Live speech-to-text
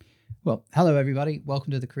Well, hello everybody.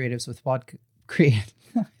 Welcome to the Creatives with Create.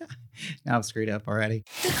 Now I've screwed up already.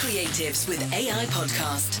 The Creatives with AI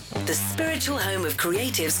podcast, the spiritual home of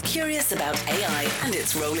creatives curious about AI and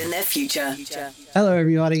its role in their future. Hello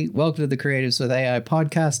everybody. Welcome to the Creatives with AI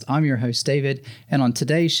podcast. I'm your host David, and on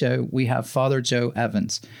today's show we have Father Joe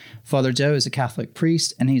Evans. Father Joe is a Catholic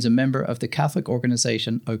priest, and he's a member of the Catholic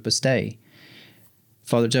organization Opus Dei.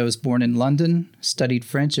 Father Joe was born in London, studied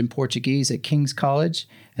French and Portuguese at King's College,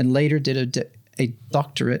 and later did a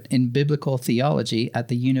doctorate in biblical theology at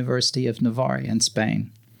the University of Navarre in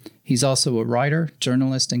Spain. He's also a writer,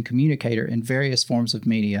 journalist, and communicator in various forms of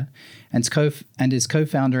media, and is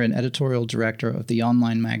co-founder and editorial director of the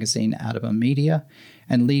online magazine Adama Media,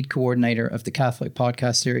 and lead coordinator of the Catholic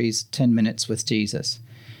podcast series 10 Minutes with Jesus.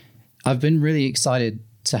 I've been really excited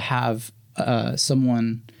to have a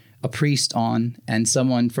priest on, and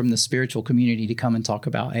someone from the spiritual community to come and talk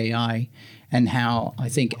about AI and how I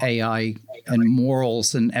think AI and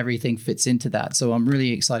morals and everything fits into that. So I'm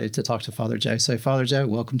really excited to talk to Father Joe. So Father Joe,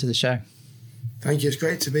 welcome to the show. Thank you. It's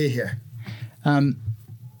great to be here. I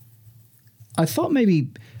thought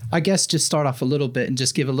I guess just start off a little bit and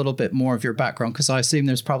just give a little bit more of your background, because I assume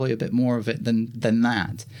there's probably a bit more of it than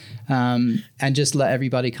that. And just let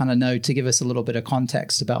everybody kind of know, to give us a little bit of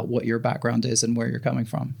context about what your background is and where you're coming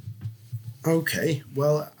from. Okay,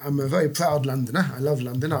 well, I'm a very proud Londoner. I love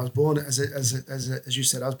London. I was born, as you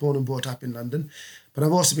said, I was born and brought up in London. But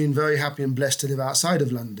I've also been very happy and blessed to live outside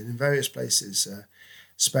of London in various places.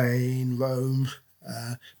 Spain, Rome,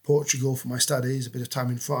 Portugal for my studies, a bit of time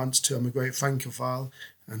in France too. I'm a great Francophile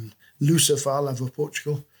and Lusophile. I love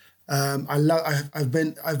Portugal.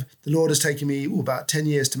 The Lord has taken me about 10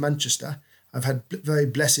 years to Manchester. I've had very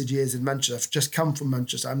blessed years in Manchester. I've just come from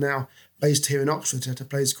Manchester. I'm now based here in Oxford at a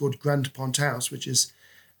place called Grant Pont House, which is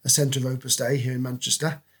a centre of Opus Dei here in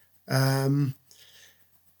Manchester. I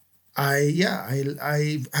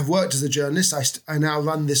have worked as a journalist. I now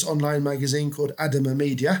run this online magazine called Adama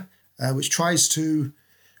Media, which tries to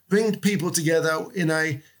bring people together in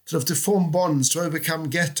a sort of to form bonds, to overcome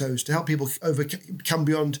ghettos, to help people go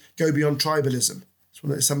beyond tribalism.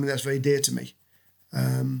 It's something that's very dear to me.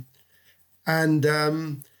 And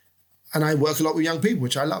I work a lot with young people,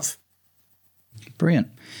 which I love. Brilliant.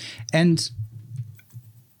 And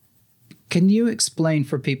can you explain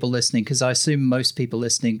for people listening, because I assume most people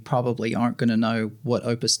listening probably aren't going to know what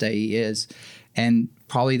Opus Dei is, and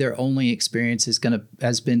probably their only experience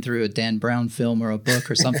has been through a Dan Brown film or a book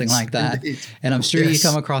or something Yes, like that. Indeed. And I'm sure Yes. you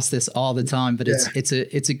come across this all the time, but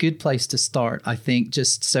it's a good place to start, I think,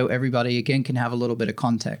 just so everybody again can have a little bit of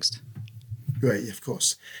context. Great, of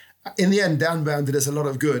course. In the end, Dan Brown did us a lot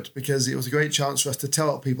of good, because it was a great chance for us to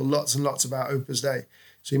tell people lots and lots about Opus Dei.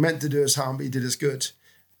 So he meant to do us harm, but he did us good.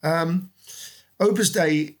 Opus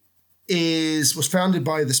Dei was founded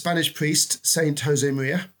by the Spanish priest Saint Jose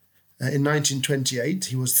Maria in 1928.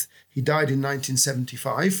 He died in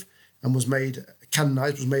 1975 and was made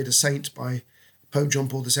canonized, was made a saint by Pope John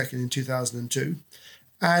Paul II in 2002.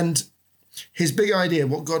 And his big idea,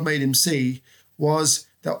 what God made him see, was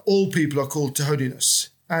that all people are called to holiness,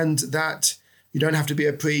 and that you don't have to be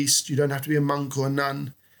a priest, you don't have to be a monk or a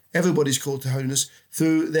nun. Everybody's called to holiness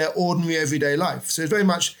through their ordinary everyday life. So it's very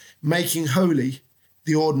much making holy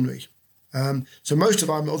the ordinary. So most of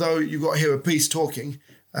our, although you've got here a priest talking,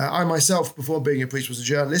 I myself, before being a priest, was a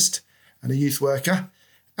journalist and a youth worker.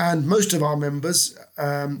 And most of our members,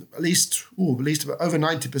 at least about over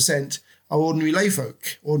 90%, are ordinary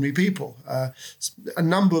layfolk, ordinary people. A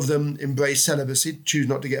number of them embrace celibacy, choose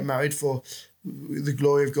not to get married for the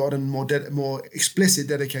glory of God and more explicit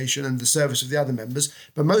dedication and the service of the other members.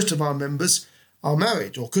 But most of our members are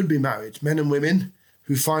married or could be married, men and women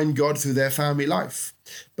who find God through their family life.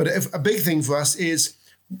 But a big thing for us is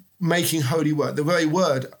making holy work. The very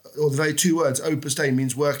word, or the very two words, Opus Dei,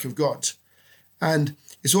 means work of God. And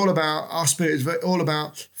it's all about our spirit, it's all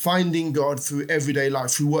about finding God through everyday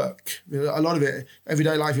life, through work. A lot of it,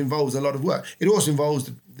 everyday life involves a lot of work. It also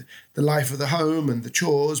involves the life of the home and the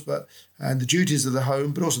chores, and the duties of the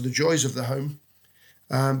home, but also the joys of the home,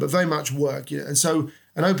 but very much work. And so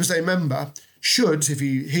an Opus Dei member should, if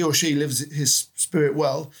he or she lives his spirit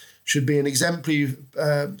well, should be an exemplary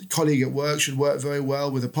colleague at work, should work very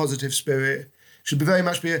well with a positive spirit, should very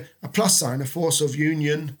much be a plus sign, a force of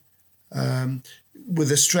union,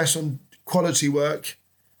 with a stress on quality work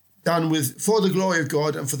done for the glory of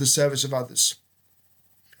God and for the service of others.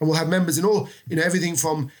 And we'll have members in all, everything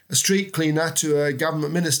from a street cleaner to a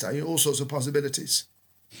government minister, all sorts of possibilities.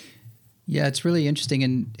 Yeah, it's really interesting.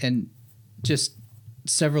 And just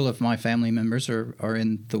several of my family members are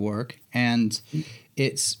in the work. And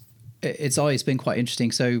it's it's always been quite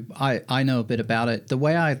interesting. So I know a bit about it. The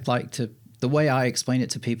way I explain it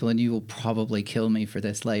to people, and you will probably kill me for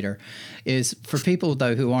this later, is for people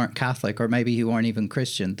though who aren't Catholic or maybe who aren't even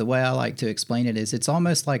Christian, the way I like to explain it is it's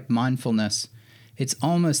almost like mindfulness. It's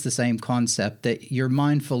almost the same concept that you're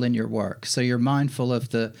mindful in your work. So you're mindful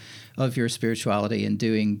of your spirituality and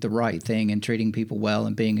doing the right thing and treating people well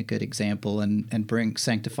and being a good example and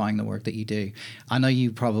sanctifying the work that you do. I know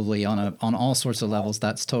you probably on all sorts of levels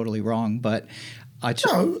that's totally wrong, but I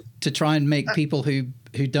to try and make people who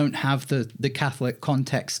don't have the Catholic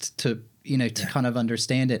context to kind of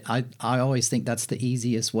understand it. I always think that's the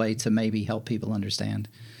easiest way to maybe help people understand.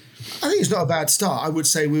 I think it's not a bad start. I would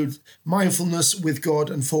say mindfulness with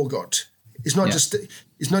God and for God. It's not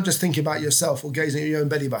just thinking about yourself or gazing at your own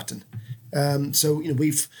belly button. So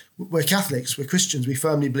we're Catholics, we're Christians, we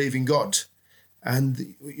firmly believe in God,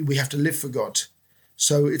 and we have to live for God.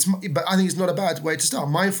 So but I think it's not a bad way to start.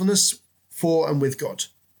 Mindfulness for and with God.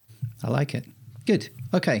 I like it. Good.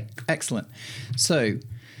 Okay. Excellent. So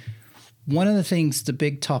one of the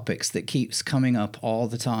big topics that keeps coming up all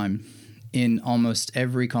the time in almost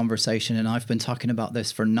every conversation, and I've been talking about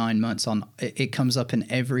this for 9 months it comes up in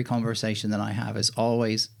every conversation that I have, is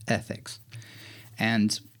always ethics.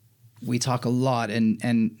 And we talk a lot, and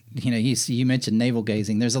you mentioned navel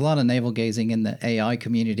gazing. There's a lot of navel gazing in the AI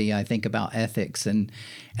community, I think, about ethics and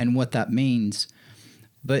what that means.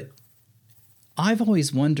 But I've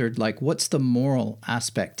always wondered, like, what's the moral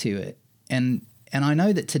aspect to it? And I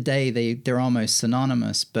know that today they're almost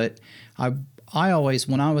synonymous, but I always,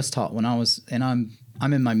 when I was taught,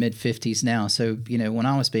 I'm in my mid 50s now. So, when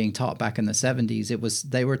I was being taught back in the 70s,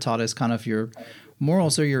 they were taught as kind of your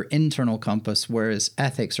morals are your internal compass, whereas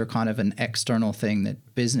ethics are kind of an external thing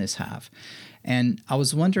that business have. And I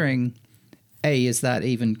was wondering, A, is that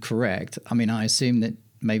even correct? I mean, I assume that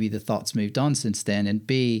maybe the thought's moved on since then. And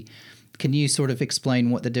B, can you sort of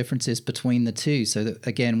explain what the difference is between the two so that,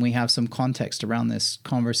 again, we have some context around this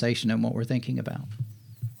conversation and what we're thinking about?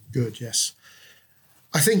 Good, yes.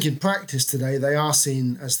 I think in practice today, they are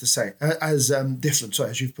seen as the same, different,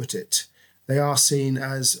 as you've put it. They are seen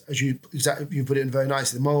as you put it in very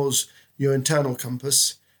nicely, the morals, your internal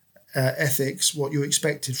compass, ethics, what you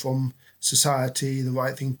expected from society, the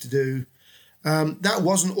right thing to do. That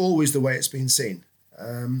wasn't always the way it's been seen.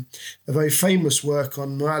 A very famous work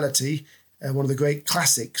on morality, one of the great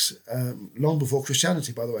classics, long before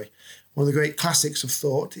Christianity, by the way, one of the great classics of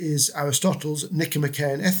thought is Aristotle's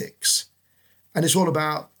Nicomachean Ethics. And it's all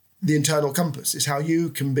about the internal compass. It's how you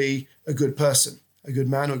can be a good person, a good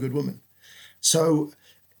man or a good woman. So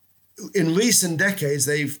in recent decades,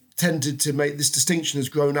 they've tended to make this distinction has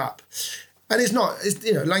grown up. And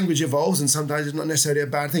language evolves and sometimes it's not necessarily a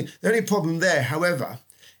bad thing. The only problem there, however,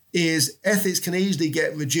 is ethics can easily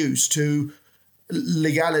get reduced to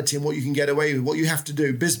legality and what you can get away with, what you have to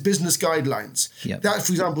do, business guidelines. Yep. That,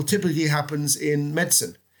 for example, typically happens in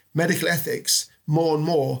medicine. Medical ethics more and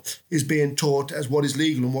more is being taught as what is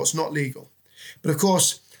legal and what's not legal. But of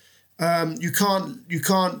course, you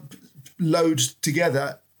can't load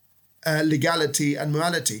together legality and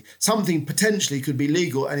morality. Something potentially could be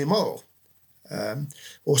legal and immoral.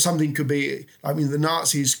 Or something could be, the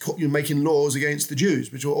Nazis making laws against the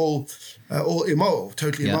Jews, which were all immoral,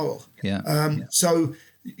 totally immoral. Yeah. So,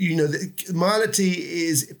 morality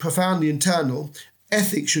is profoundly internal.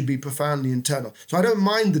 Ethics should be profoundly internal. So I don't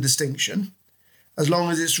mind the distinction as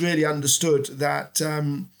long as it's really understood that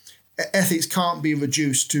ethics can't be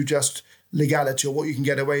reduced to just legality or what you can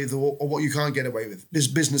get away with or what you can't get away with. There's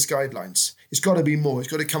business guidelines. It's got to be more. It's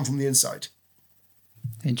got to come from the inside.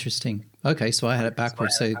 Interesting. Okay, so I had it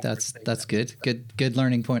backwards. So that's good. Good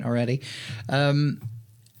learning point already. And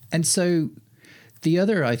so the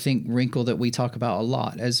other, I think, wrinkle that we talk about a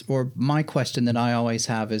lot or my question that I always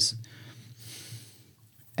have is,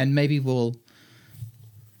 and maybe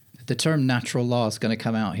the term natural law is going to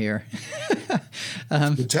come out here.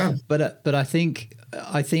 Good term. But I think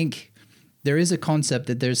there is a concept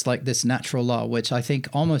that there's like this natural law, which I think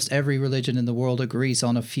almost every religion in the world agrees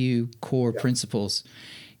on a few core principles.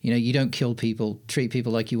 You don't kill people, treat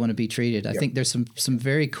people like you want to be treated. I think there's some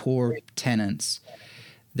very core tenets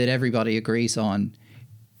that everybody agrees on.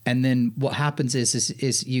 And then what happens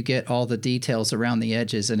is you get all the details around the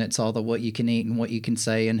edges, and it's all the what you can eat and what you can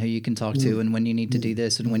say and who you can talk to and when you need to do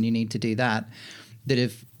this and when you need to do that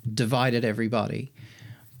have divided everybody.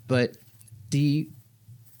 But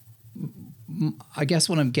I guess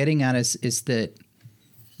what I'm getting at is that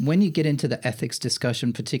when you get into the ethics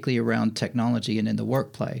discussion, particularly around technology and in the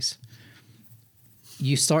workplace,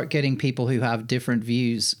 you start getting people who have different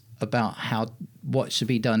views about what should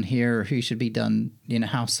be done here or who should be done,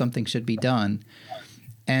 how something should be done.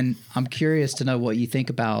 And I'm curious to know what you think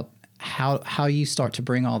about how you start to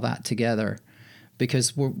bring all that together,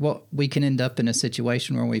 because we can end up in a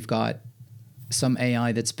situation where we've got some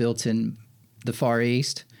AI that's built in the Far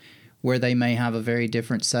East, where they may have a very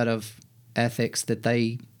different set of ethics that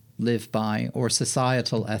they live by, or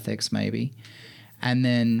societal ethics maybe. And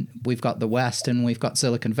then we've got the West, and we've got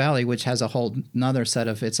Silicon Valley, which has a whole another set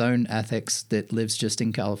of its own ethics that lives just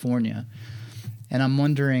in California. And I'm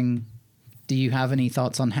wondering, do you have any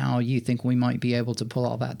thoughts on how you think we might be able to pull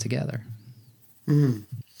all that together?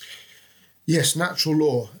 Yes, natural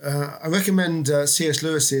law. I recommend C.S.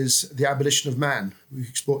 Lewis's The Abolition of Man, who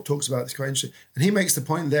talks about this quite interesting. And he makes the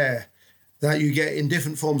point there that you get in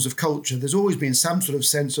different forms of culture, there's always been some sort of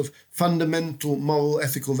sense of fundamental moral,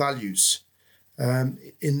 ethical values.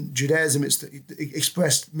 In Judaism, it's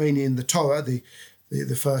expressed mainly in the Torah, the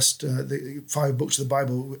first the 5 books of the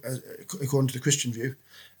Bible, according to the Christian view.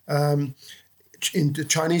 In the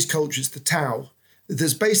Chinese culture, it's the Tao.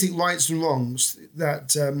 There's basic rights and wrongs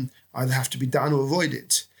that either have to be done or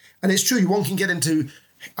avoided. And it's true, one can get into,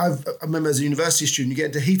 I remember as a university student, you get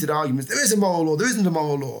into heated arguments. There is a moral law, there isn't a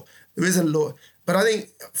moral law, there isn't a law. But I think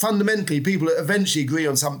fundamentally people eventually agree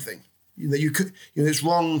on something. It's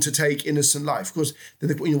wrong to take innocent life. Of course,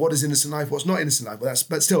 what is innocent life? What's not innocent life?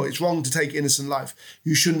 But still, it's wrong to take innocent life.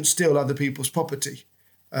 You shouldn't steal other people's property.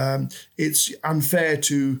 It's unfair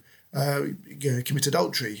to commit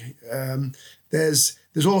adultery. There's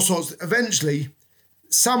all sorts. Eventually,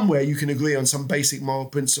 somewhere you can agree on some basic moral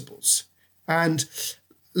principles. And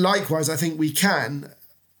likewise, I think we can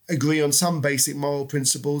agree on some basic moral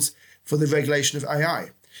principles for the regulation of AI.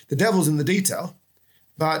 The devil's in the detail,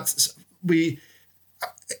 but we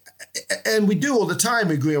do all the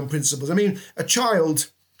time agree on principles. I mean, a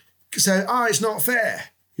child says, it's not fair.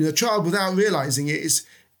 A child, without realizing it,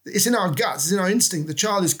 it's in our guts, it's in our instinct. The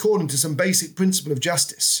child is called into some basic principle of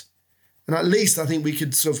justice. And at least I think we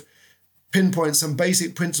could sort of pinpoint some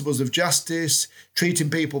basic principles of justice, treating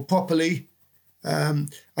people properly. I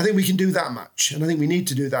think we can do that much. And I think we need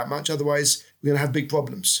to do that much. Otherwise, we're going to have big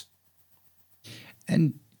problems.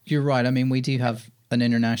 And you're right. I mean, we do have an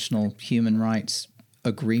international human rights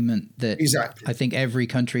agreement that exactly. I think every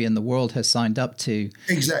country in the world has signed up to.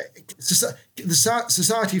 Exactly. The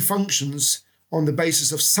society functions on the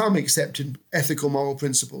basis of some accepted ethical moral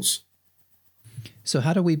principles. So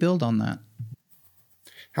how do we build on that?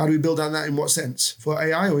 How do we build on that in what sense? For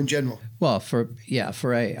AI or in general? Well, for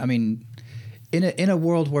AI. I mean, in a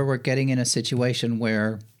world where we're getting in a situation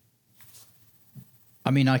where,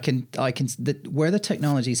 I mean, where the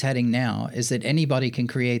technology is heading now is that anybody can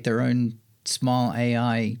create their own small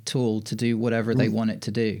AI tool to do whatever they want it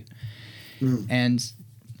to do. And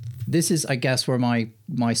this is, I guess, where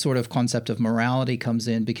my sort of concept of morality comes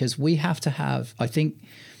in, because I think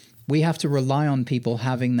we have to rely on people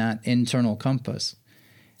having that internal compass.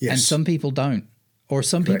 Yes. And some people don't. Or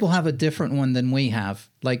some Correct. People have a different one than we have.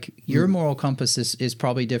 Like your moral compass is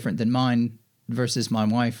probably different than mine versus my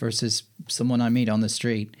wife versus someone I meet on the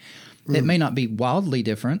street. It may not be wildly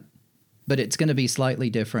different, but it's going to be slightly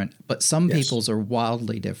different. But some people's are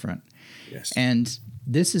wildly different. Yes. And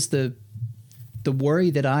this is the worry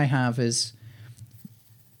that I have is,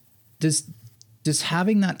 does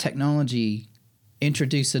having that technology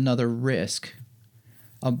introduce another risk,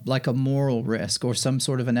 like a moral risk or some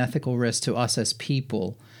sort of an ethical risk to us as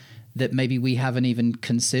people that maybe we haven't even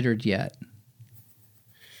considered yet?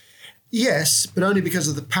 Yes, but only because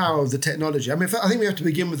of the power of the technology. I mean, I think we have to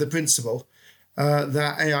begin with the principle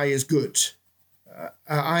that AI is good.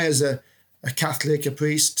 I, as a Catholic, a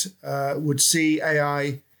priest, would see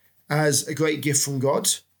AI as a great gift from God,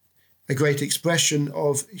 a great expression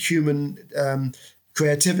of human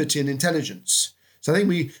creativity and intelligence. So I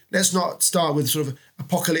think let's not start with sort of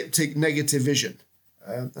apocalyptic negative vision.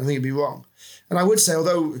 I think it'd be wrong. And I would say,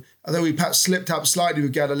 although we perhaps slipped up slightly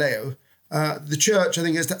with Galileo, the church, I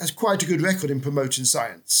think, has quite a good record in promoting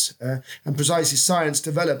science. And precisely science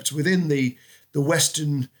developed within the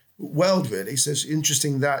Western world, really. So it's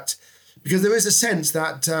interesting that, because there is a sense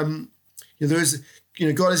that there is,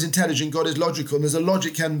 God is intelligent, God is logical, and there's a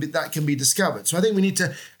logic that can be discovered. So I think we need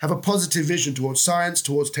to have a positive vision towards science,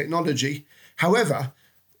 towards technology. However,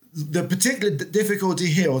 the particular difficulty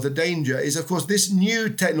here, or the danger, is, of course, this new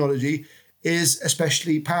technology is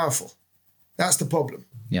especially powerful. That's the problem.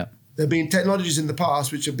 Yeah. There have been technologies in the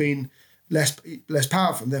past which have been less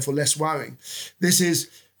powerful and therefore less worrying. This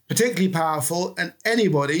is particularly powerful, and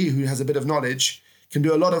anybody who has a bit of knowledge can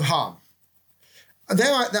do a lot of harm. And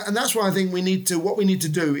that's why I think what we need to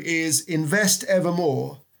do is invest ever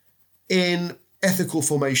more in ethical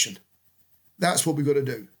formation. That's what we've got to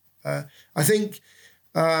do. I think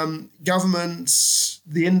governments,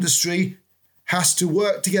 the industry has to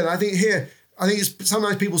work together. I think it's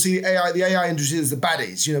sometimes people see the AI industry as the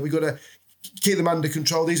baddies. We've got to keep them under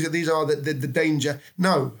control. These are the danger.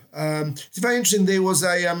 No, it's very interesting. There was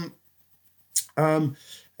a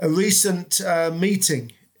recent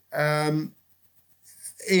meeting I'm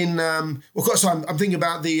thinking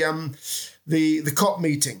about the COP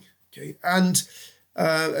meeting, okay, and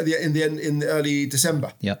in the early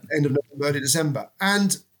December, end of November, early December,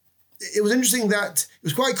 and it was interesting that it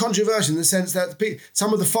was quite controversial in the sense that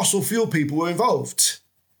some of the fossil fuel people were involved,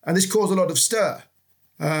 and this caused a lot of stir.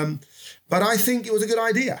 But I think it was a good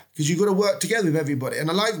idea because you've got to work together with everybody. And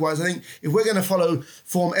likewise, I think if we're going to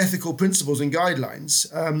form ethical principles and guidelines,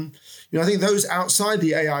 I think those outside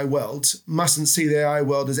the AI world mustn't see the AI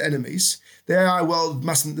world as enemies. The AI world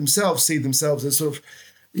mustn't themselves see themselves as sort of,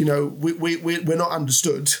 we're not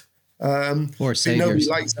understood. Or saviors. Nobody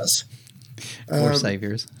likes us. Or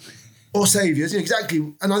saviors. Or saviors,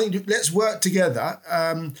 exactly. And I think let's work together.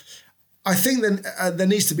 I think then there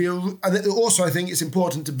needs to be also I think it's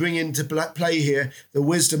important to bring into play here the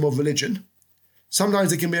wisdom of religion. Sometimes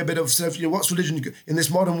there can be a bit of sort of, what's religion in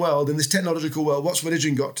this modern world, in this technological world, what's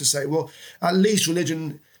religion got to say? Well, at least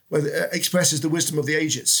religion expresses the wisdom of the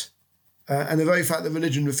ages. And the very fact that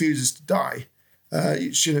religion refuses to die,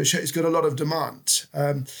 it's got a lot of demand.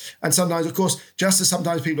 And sometimes, of course, just as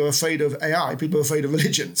sometimes people are afraid of AI, people are afraid of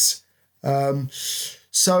religions.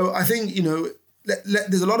 So I think,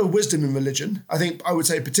 there's a lot of wisdom in religion. I think I would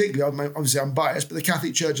say particularly, obviously I'm biased, but the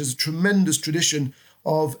Catholic Church has a tremendous tradition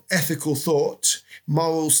of ethical thought,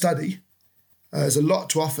 moral study. There's a lot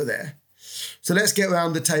to offer there. So let's get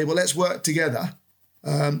around the table, let's work together,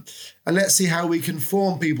 and let's see how we can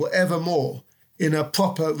form people ever more in a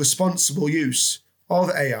proper, responsible use of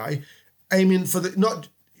AI, aiming for not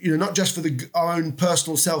just for our own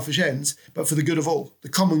personal selfish ends, but for the good of all, the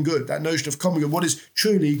common good, that notion of common good, what is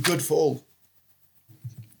truly good for all.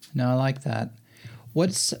 No, I like that.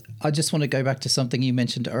 I just want to go back to something you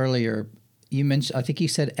mentioned earlier. I think you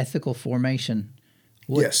said ethical formation.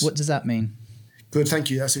 Yes. What does that mean? Good, thank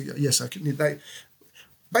you. Yes, I can need that.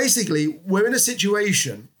 Basically, we're in a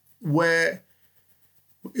situation where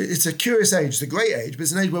it's a curious age, it's a great age, but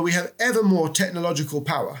it's an age where we have ever more technological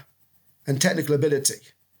power and technical ability.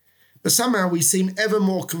 But somehow we seem ever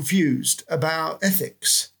more confused about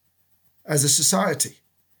ethics as a society.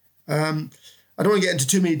 I don't want to get into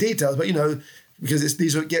too many details, but because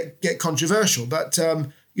these will get controversial. But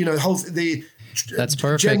that's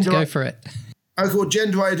perfect. Go for it. I call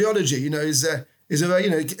gender ideology. Is a very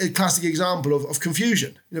a classic example of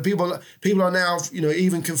confusion. People are now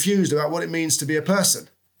even confused about what it means to be a person.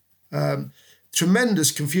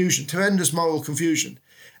 Tremendous confusion, tremendous moral confusion,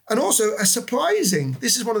 and also this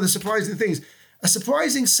is one of the surprising things, a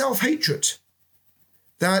surprising self-hatred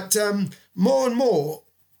that more and more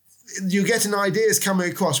you're getting ideas coming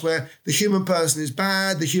across where the human person is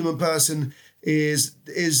bad, the human person is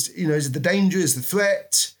the danger, is the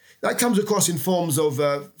threat. That comes across in forms of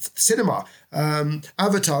cinema.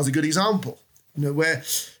 Avatar is a good example, where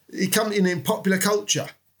it comes in popular culture,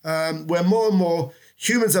 where more and more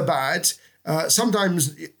humans are bad.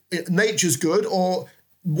 Sometimes nature's good, or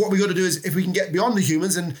what we got to do is if we can get beyond the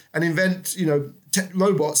humans and invent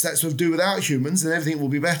robots that sort of do without humans, then everything will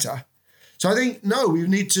be better. So I think, no, we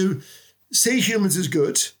need to see humans as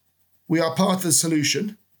good. We are part of the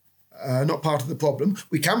solution, not part of the problem.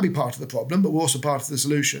 We can be part of the problem, but we're also part of the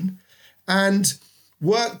solution. And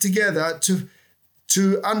work together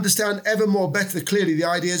to understand ever more better clearly the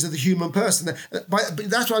ideas of the human person.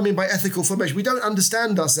 That's what I mean by ethical formation. We don't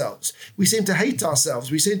understand ourselves. We seem to hate ourselves.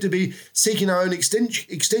 We seem to be seeking our own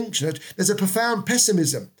extinction. There's a profound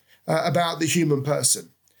pessimism about the human person.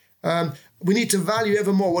 We need to value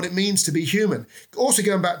ever more what it means to be human. Also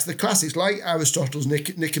going back to the classics like Aristotle's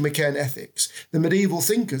Nicomachean Ethics, the medieval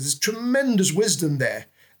thinkers, there's tremendous wisdom there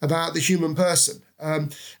about the human person.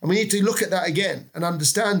 And we need to look at that again and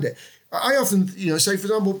understand it. I often, say, for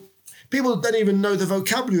example, people don't even know the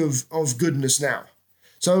vocabulary of goodness now.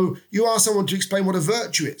 So you ask someone to explain what a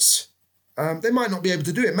virtue is. They might not be able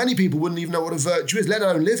to do it. Many people wouldn't even know what a virtue is, let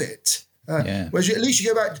alone live it. Whereas at least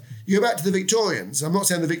you go back to the Victorians. I'm not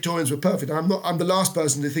saying the Victorians were perfect. I'm the last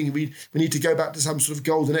person to think we need to go back to some sort of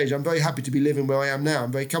golden age. I'm very happy to be living where I am now.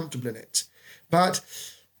 I'm very comfortable in it. But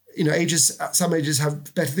some ages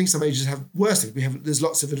have better things, some ages have worse things. There's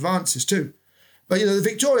lots of advances too. But the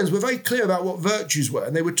Victorians were very clear about what virtues were,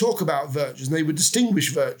 and they would talk about virtues and they would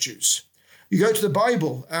distinguish virtues. You go to the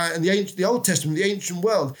Bible and the Old Testament, the ancient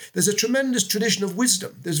world, there's a tremendous tradition of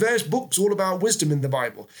wisdom. There's various books all about wisdom in the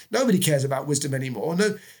Bible. Nobody cares about wisdom anymore.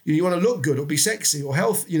 No, you want to look good or be sexy or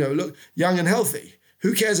look young and healthy.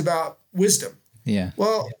 Who cares about wisdom? Yeah.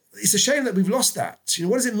 Well, it's a shame that we've lost that.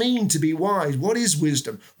 What does it mean to be wise? What is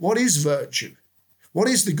wisdom? What is virtue? What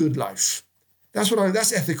is the good life?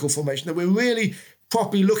 That's ethical formation, that we're really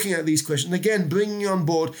properly looking at these questions. And again, bringing on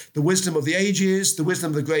board the wisdom of the ages, the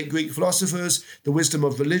wisdom of the great Greek philosophers, the wisdom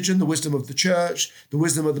of religion, the wisdom of the church, the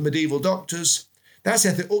wisdom of the medieval doctors. That's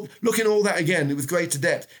ethical. Looking at all that again with greater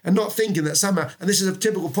depth, and not thinking that somehow, and this is a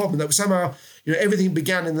typical problem, that somehow everything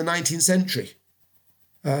began in the 19th century,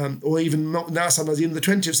 or even now sometimes in the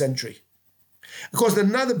 20th century. Of course,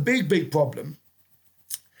 another big problem.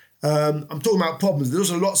 I'm talking about problems.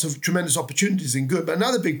 There's also lots of tremendous opportunities in good, but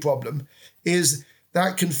another big problem is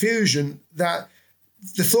that confusion, that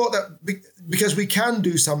the thought that because we can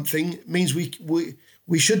do something means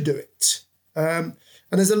we should do it.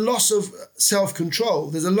 And there's a loss of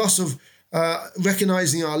self-control. There's a loss of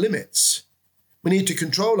recognizing our limits. We need to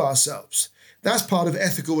control ourselves. That's part of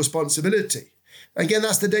ethical responsibility. Again,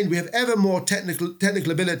 that's the danger. We have ever more technical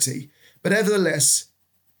ability, but nevertheless,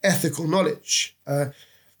 ethical knowledge.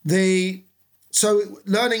 So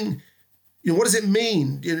learning, what does it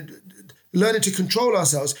mean? Learning to control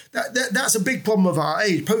ourselves. That's a big problem of our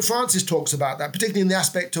age. Pope Francis talks about that, particularly in the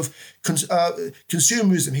aspect of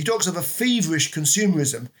consumerism. He talks of a feverish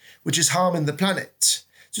consumerism, which is harming the planet.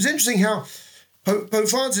 So it's interesting how Pope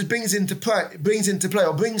Francis brings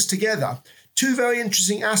together two very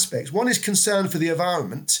interesting aspects. One is concern for the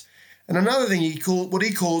environment, and another thing what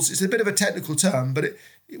he calls, it's a bit of a technical term, but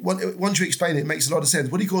once you explain it, it makes a lot of sense.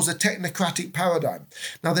 What he calls a technocratic paradigm.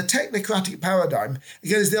 Now, the technocratic paradigm,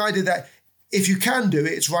 again, is the idea that if you can do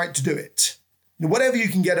it, it's right to do it. Whatever you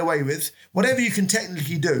can get away with, whatever you can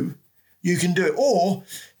technically do, you can do it. Or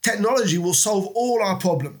technology will solve all our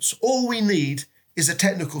problems. All we need is a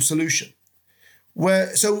technical solution.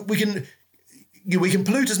 So we can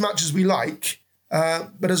pollute as much as we like,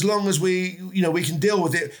 but as long as we can deal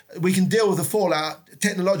with it, we can deal with the fallout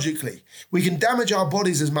technologically. We can damage our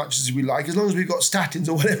bodies as much as we like, as long as we've got statins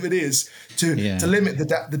or whatever it is to limit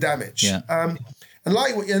the damage. Yeah.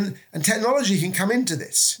 And technology can come into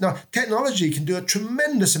this. Now, technology can do a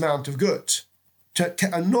tremendous amount of good,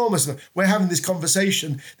 enormous amount. We're having this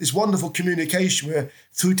conversation, this wonderful communication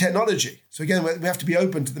through technology. So again, we have to be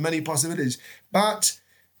open to the many possibilities. But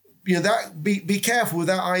that be careful with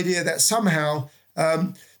that idea that somehow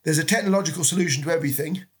there's a technological solution to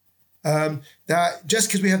everything. That just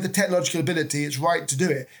because we have the technological ability, it's right to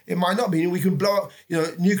do it. It might not be. We can blow up,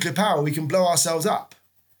 nuclear power. We can blow ourselves up.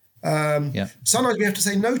 Sometimes we have to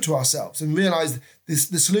say no to ourselves and realize the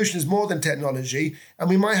solution is more than technology, and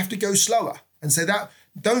we might have to go slower and say that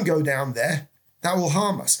don't go down there. That will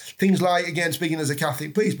harm us. Things like, again, speaking as a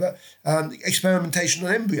Catholic priest, but experimentation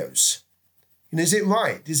on embryos. Is it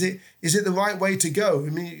right? Is it the right way to go?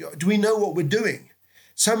 Do we know what we're doing?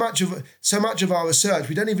 So much of our research,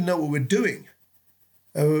 we don't even know what we're doing.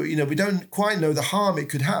 We don't quite know the harm it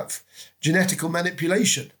could have. Genetical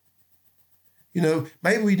manipulation.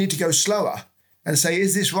 Maybe we need to go slower and say,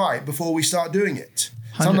 is this right, before we start doing it?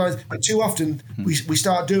 Sometimes, but too often, we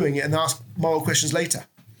start doing it and ask moral questions later.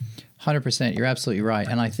 100%. You're absolutely right.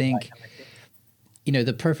 And I think,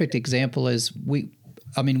 the perfect example is we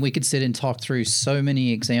could sit and talk through so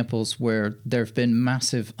many examples where there have been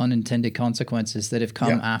massive unintended consequences that have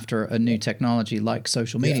come after a new technology, like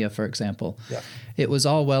social media, for example. Yeah. It was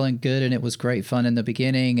all well and good, and it was great fun in the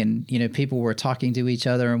beginning, and people were talking to each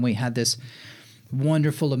other, and we had this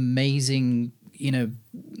wonderful, amazing,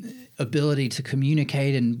 ability to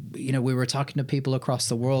communicate, and we were talking to people across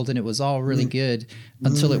the world, and it was all really good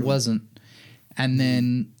until it wasn't. And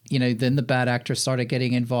then then the bad actors started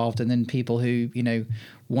getting involved, and then people who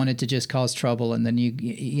wanted to just cause trouble, and then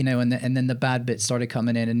and then the bad bits started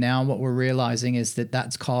coming in. And now what we're realizing is that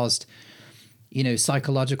that's caused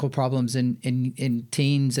psychological problems in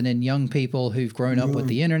teens and in young people who've grown up with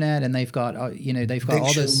the internet, and they've got all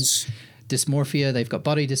this dysmorphia, they've got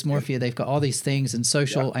body dysmorphia, they've got all these things, and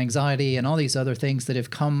social anxiety and all these other things that have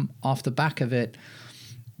come off the back of it,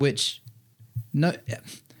 which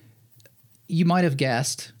you might have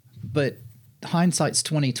guessed, but hindsight's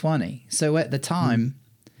 2020. So at the time,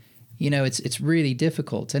 it's really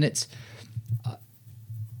difficult, and it's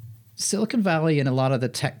Silicon Valley and a lot of the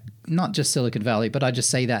tech, not just Silicon Valley, but I just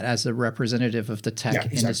say that as a representative of the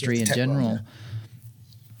tech industry in general,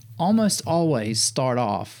 almost always start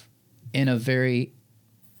off in a very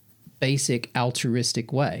basic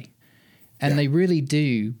altruistic way. And they really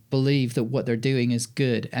do believe that what they're doing is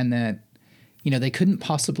good, and that, they couldn't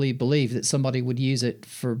possibly believe that somebody would use it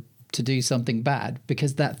to do something bad,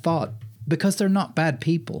 because they're not bad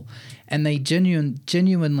people. And they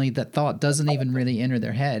genuinely, that thought doesn't even really enter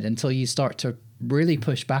their head until you start to really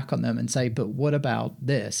push back on them and say, but what about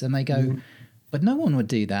this? And they go, but no one would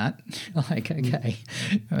do that. Like, okay,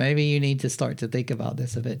 maybe you need to start to think about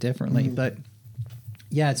this a bit differently. But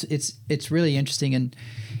yeah, it's really interesting. And,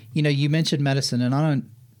 you know, you mentioned medicine, and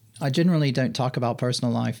I generally don't talk about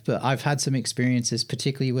personal life, but I've had some experiences,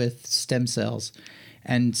 particularly with stem cells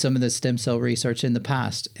and some of the stem cell research in the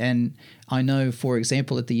past. And I know, for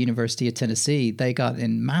example, at the University of Tennessee, they got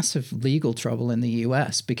in massive legal trouble in the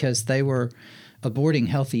US because they were aborting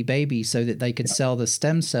healthy babies so that they could sell the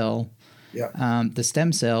stem cells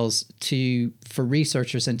for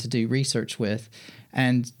researchers and to do research with.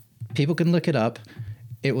 And people can look it up.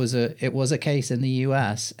 It was a case in the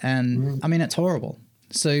US, and I mean, it's horrible.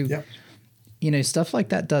 So, you know, stuff like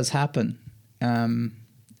that does happen.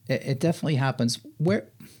 It definitely happens.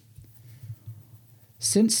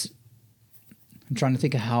 Since I'm trying to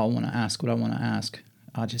think of how I want to ask what I want to ask,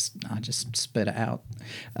 I just spit it out.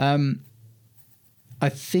 I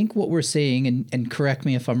think what we're seeing, and correct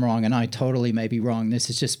me if I'm wrong, and I totally may be wrong. This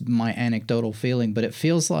is just my anecdotal feeling, but it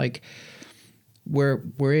feels like we're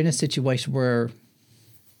in a situation where,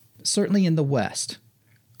 certainly in the West,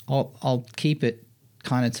 I'll keep it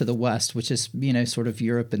kind of to the West, which is, you know, sort of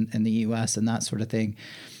Europe and the US and that sort of thing.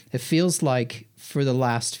 It feels like for the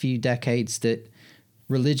last few decades that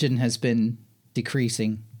religion has been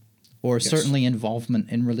decreasing, or certainly involvement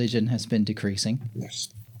in religion has been decreasing. Yes.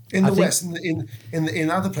 In the West, in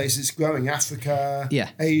other places, it's growing. Africa,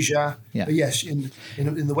 Asia. Yeah. But yes, in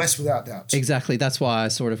the West, without doubt. Exactly. That's why I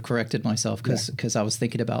sort of corrected myself, because I was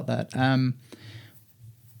thinking about that.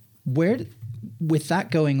 With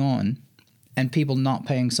that going on, and people not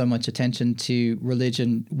paying so much attention to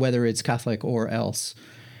religion, whether it's Catholic or else,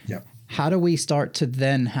 how do we start to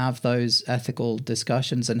then have those ethical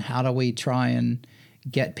discussions, and how do we try and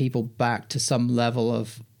get people back to some level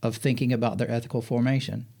of thinking about their ethical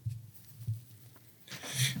formation?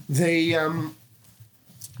 Through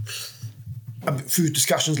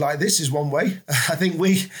discussions like this is one way. I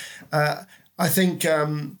think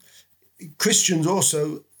Christians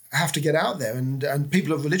also have to get out there, and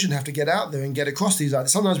people of religion have to get out there and get across these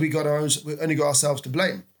ideas. Sometimes we only got ourselves to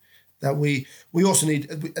blame. That we also need,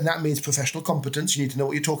 and that means professional competence. You need to know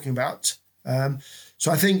what you're talking about.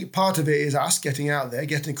 So I think part of it is us getting out there,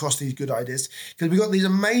 getting across these good ideas, because we've got these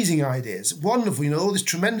amazing ideas, wonderful, you know, all this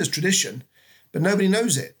tremendous tradition, but nobody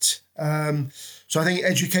knows it. So I think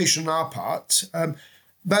education on our part,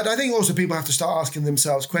 but I think also people have to start asking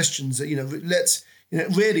themselves questions that,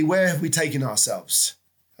 really, where have we taken ourselves?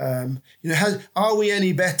 Are we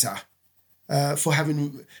any better for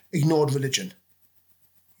having ignored religion?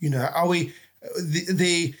 You know, are we,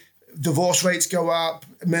 the divorce rates go up,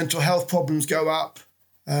 mental health problems go up,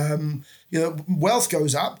 wealth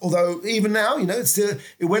goes up, although even now, it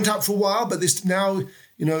went up for a while, but this now,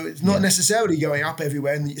 it's not necessarily going up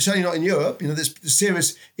everywhere, and certainly not in Europe. There's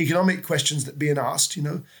serious economic questions that are being asked,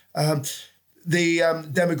 the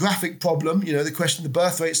demographic problem, the question, the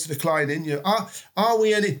birth rates declining, are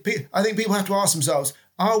we any, I think people have to ask themselves,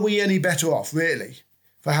 are we any better off really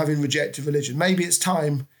for having rejected religion? Maybe it's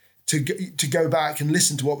time to go back and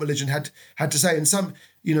listen to what religion had to say. And some,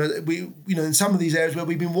 in some of these areas where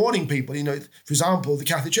we've been warning people, for example, the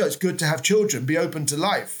Catholic Church, it's good to have children, be open to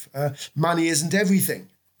life. Money isn't everything.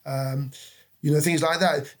 Things like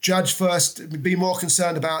that. Judge first, be more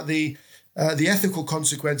concerned about the ethical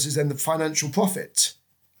consequences than the financial profit.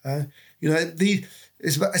 I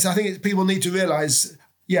think people need to realise,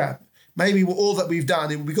 maybe all that we've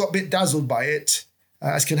done, we got a bit dazzled by it,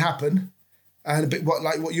 as can happen, and a bit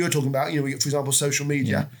like what you were talking about. We get, for example, social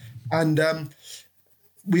media, and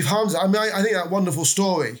we've harmed. I think that wonderful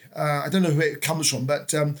story. I don't know who it comes from,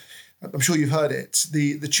 but I'm sure you've heard it.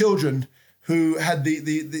 The children who had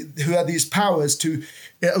who had these powers to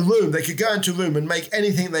a room. They could go into a room and make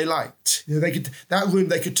anything they liked. They could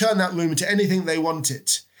turn that room into anything they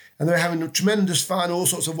wanted. And they were having tremendous fun, all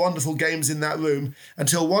sorts of wonderful games in that room,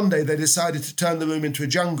 until one day they decided to turn the room into a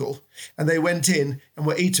jungle, and they went in and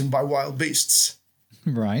were eaten by wild beasts.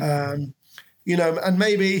 Right. And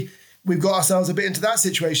maybe we've got ourselves a bit into that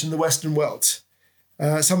situation in the Western world.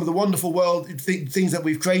 Some of the wonderful things that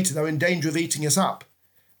we've created are in danger of eating us up.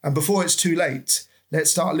 And before it's too late,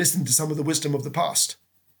 let's start listening to some of the wisdom of the past.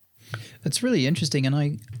 That's really interesting, and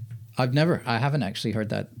I haven't actually heard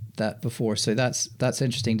that before. So that's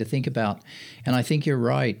interesting to think about, and I think you're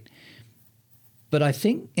right. But I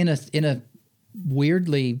think in a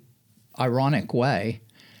weirdly ironic way,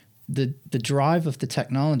 the drive of the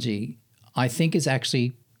technology, I think, is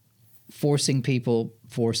actually causing people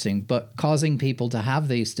to have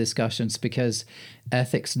these discussions, because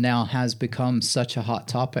ethics now has become such a hot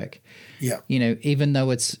topic. Yeah. Even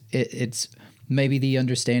though it's maybe the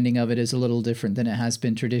understanding of it is a little different than it has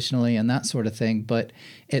been traditionally and that sort of thing. But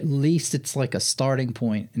at least it's like a starting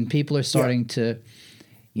point, and people are starting to,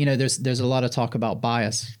 there's a lot of talk about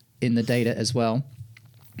bias in the data as well.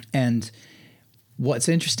 And what's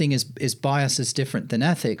interesting is bias is different than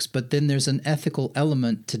ethics, but then there's an ethical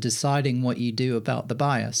element to deciding what you do about the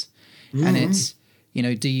bias. Mm-hmm. And it's,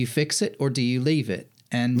 do you fix it or do you leave it?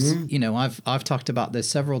 And, I've talked about this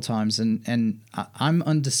several times, and I'm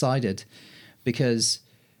undecided because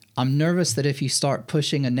I'm nervous that if you start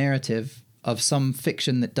pushing a narrative of some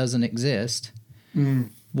fiction that doesn't exist,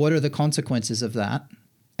 what are the consequences of that?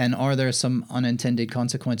 And are there some unintended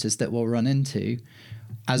consequences that we'll run into,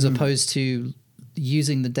 as opposed to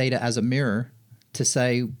using the data as a mirror to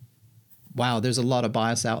say, wow, there's a lot of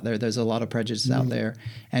bias out there. There's a lot of prejudice out there.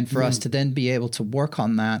 And for us to then be able to work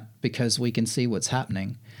on that because we can see what's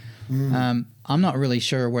happening. I'm not really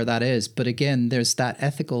sure where that is. But again, there's that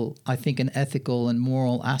an ethical and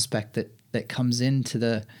moral aspect that comes into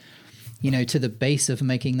the, to the base of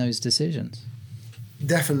making those decisions.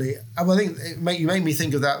 Definitely. Well, I think you made me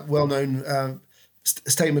think of that well-known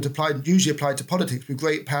statement usually applied to politics: with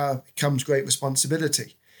great power comes great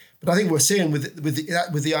responsibility. But I think we're seeing with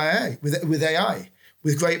AI,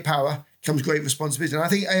 with great power comes great responsibility. And I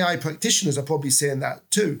think AI practitioners are probably seeing that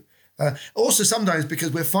too. Also, sometimes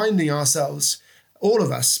because we're finding ourselves, all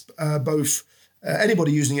of us, both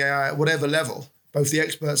anybody using AI at whatever level, both the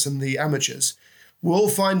experts and the amateurs, we're all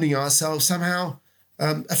finding ourselves somehow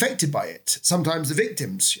affected by it. Sometimes the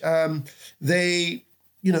victims,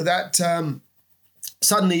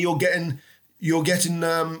 suddenly you're getting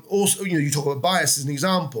also, you talk about bias as an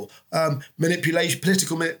example,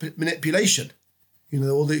 political manipulation,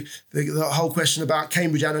 all the whole question about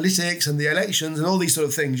Cambridge Analytics and the elections and all these sort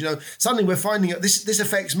of things. Suddenly we're finding that this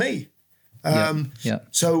affects me.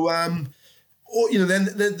 So,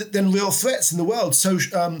 then real threats in the world,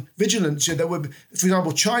 vigilance. There were, for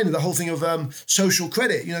example, China, the whole thing of social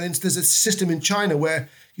credit. There's a system in China where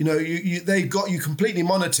they've got you completely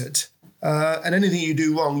monitored. And anything you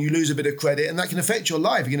do wrong, you lose a bit of credit, and that can affect your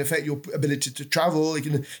life. It can affect your ability to travel. It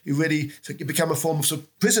can become a form of sort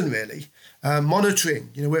of prison, really. Monitoring,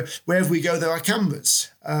 wherever we go, there are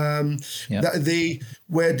cameras. We're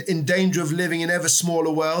in danger of living in ever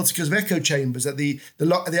smaller worlds because of echo chambers. That the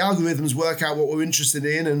algorithms work out what we're interested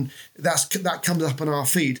in, and that comes up on our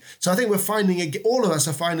feed. So I think all of us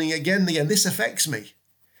are finding again and again, this affects me,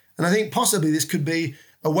 and I think possibly this could be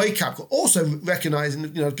a wake-up call. Also recognizing,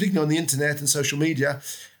 particularly on the internet and social media,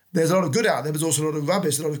 there's a lot of good out there, but there's also a lot of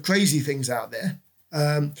rubbish, a lot of crazy things out there.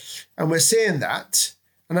 And we're seeing that.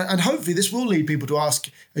 And hopefully this will lead people to ask,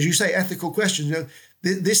 as you say, ethical questions.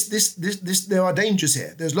 There are dangers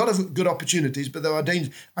here. There's a lot of good opportunities, but there are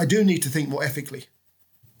dangers. I do need to think more ethically.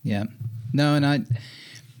 Yeah. No, and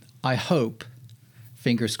I hope,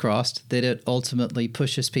 fingers crossed, that it ultimately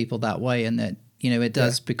pushes people that way, and that it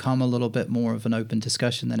does become a little bit more of an open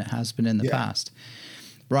discussion than it has been in the past.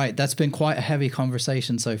 Right. That's been quite a heavy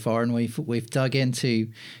conversation so far, and we've dug into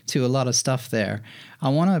a lot of stuff there. I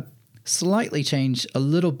want to slightly change a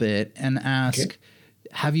little bit and ask,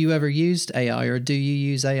 have you ever used AI, or do you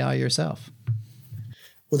use AI yourself?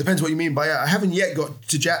 Well, it depends what you mean by AI. I haven't yet got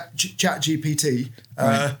to chat GPT.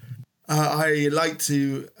 Right. I like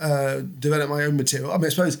to develop my own material. I mean, I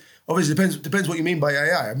suppose obviously depends what you mean by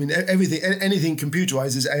AI. I mean, anything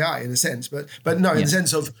computerized is AI in a sense, but no, in the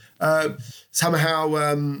sense of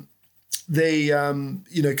somehow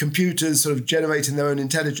computers sort of generating their own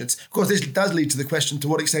intelligence. Of course, this does lead to the question: to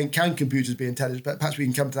what extent can computers be intelligent? But perhaps we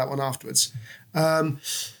can come to that one afterwards.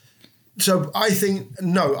 So I think,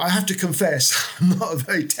 no, I have to confess, I'm not a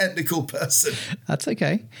very technical person. That's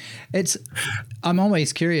okay. I'm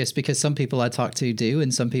always curious because some people I talk to do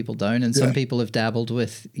and some people don't, and some people have dabbled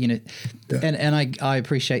with, and I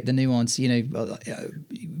appreciate the nuance.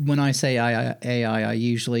 When I say AI, I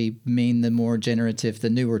usually mean the more generative, the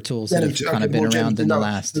newer tools that have kind of been around in the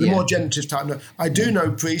last. The more generative type. No, I do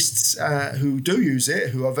know priests who do use it,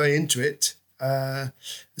 who are very into it.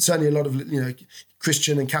 Certainly a lot of,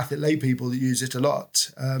 Christian and Catholic lay people that use it a lot.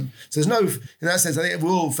 So there's no, in that sense, I think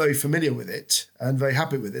we're all very familiar with it and very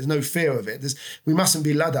happy with it. There's no fear of it. We mustn't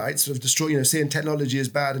be Luddites, sort of seeing technology as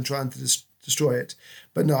bad and trying to destroy it.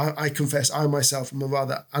 But no, I confess, I myself am a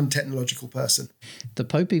rather untechnological person. The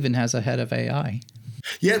Pope even has a head of AI.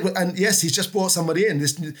 Yeah, and yes, he's just brought somebody in.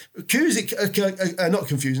 This curious, not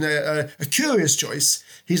confusing, a curious choice.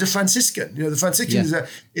 He's a Franciscan. The Franciscan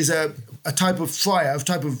is a type of friar, a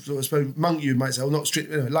type of, I suppose, monk, you might say, or not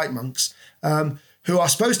strict, like monks, who are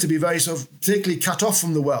supposed to be very sort of particularly cut off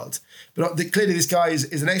from the world. But clearly, this guy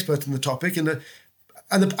is an expert in the topic,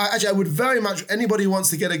 actually, I would very much, anybody who wants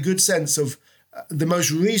to get a good sense of the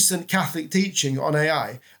most recent Catholic teaching on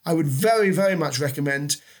AI, I would very, very much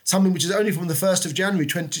recommend something which is only from the 1st of January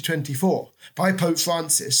 2024 by Pope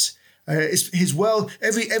Francis. It's his world,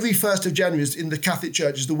 every 1st of January in the Catholic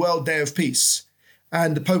Church is the World Day of Peace.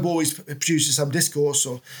 And the Pope always produces some discourse.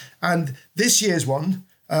 And this year's one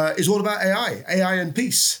is all about AI and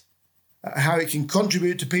peace. How it can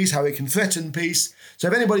contribute to peace, how it can threaten peace. So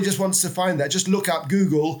if anybody just wants to find that, just look up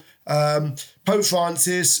Google Pope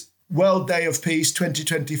Francis World Day of Peace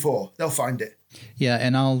 2024. They'll find it. Yeah,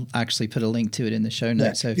 and I'll actually put a link to it in the show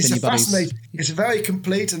notes. Yeah. So if anybody's... It's very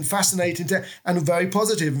complete and fascinating and very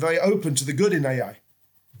positive and very open to the good in AI.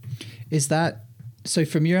 Is that... So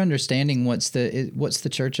from your understanding, what's the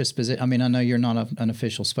church's position? I mean, I know you're not an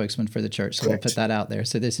official spokesman for the church, so Correct. we'll put that out there.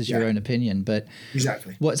 So this is your own opinion, but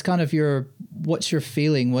exactly. What's your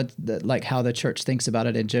feeling? Like how the church thinks about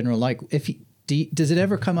it in general? Like does it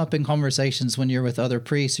ever come up in conversations when you're with other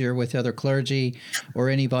priests or with other clergy or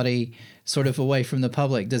anybody sort of away from the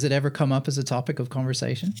public? Does it ever come up as a topic of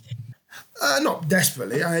conversation? Not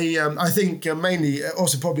desperately. I think mainly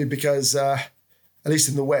also probably because at least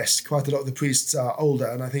in the West, quite a lot of the priests are older,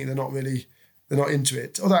 and I think they're not into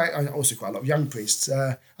it. Although I also quite a lot of young priests.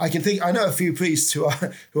 I know a few priests who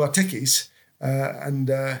are techies and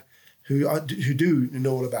who do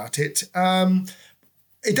know all about it.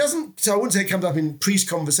 It doesn't. So I wouldn't say it comes up in priest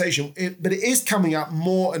conversation, but it is coming up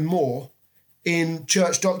more and more in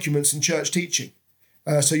church documents and church teaching.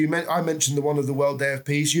 So I mentioned the one of the World Day of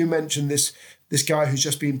Peace. You mentioned this guy who's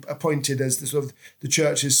just been appointed as the sort of the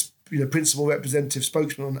church's principal representative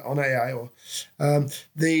spokesman on AI. I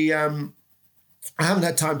haven't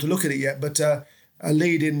had time to look at it yet, but a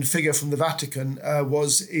leading figure from the Vatican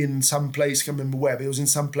was in some place. I can't remember where, but he was in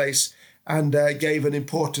some place and gave an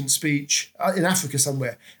important speech in Africa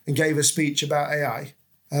somewhere, and gave a speech about AI.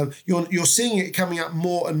 You're seeing it coming up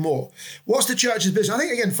more and more. What's the church's business? I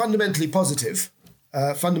think again fundamentally positive.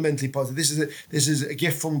 This is a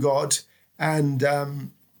gift from God and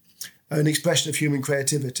an expression of human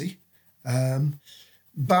creativity,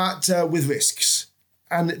 but with risks.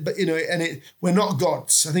 We're not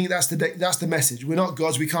gods. I think that's the message. We're not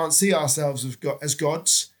gods. We can't see ourselves as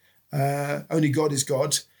gods. Only God is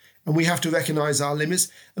God, and we have to recognise our limits.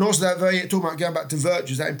 And also talking about going back to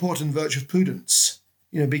virtues, that important virtue of prudence.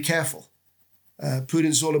 Be careful.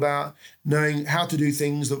 Prudence is all about knowing how to do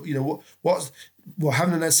things. That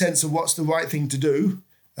having a sense of what's the right thing to do,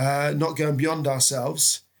 not going beyond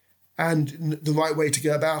ourselves, and the right way to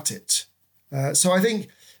go about it. So I think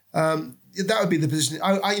that would be the position.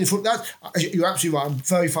 You're absolutely right. I'm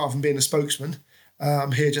very far from being a spokesman.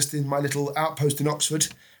 I'm here just in my little outpost in Oxford.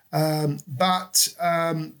 But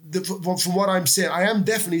from what I'm seeing, I am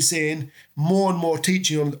definitely seeing more and more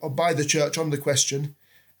teaching by the church on the question,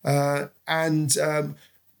 and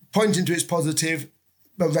pointing to its positive,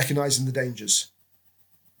 but recognising the dangers.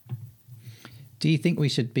 Do you think we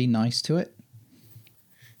should be nice to it?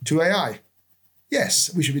 To AI?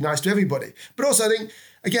 Yes, we should be nice to everybody. But also I think,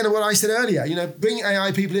 again, what I said earlier, bring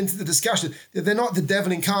AI people into the discussion. They're not the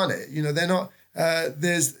devil incarnate. They're not,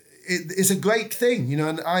 it's a great thing,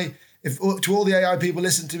 and if to all the AI people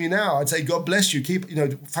listen to me now, I'd say, God bless you. Keep,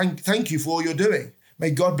 thank you for all you're doing. May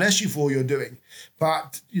God bless you for all you're doing.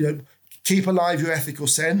 But, keep alive your ethical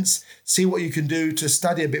sense. See what you can do to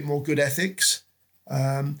study a bit more good ethics.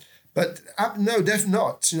 But no, definitely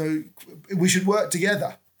not. We should work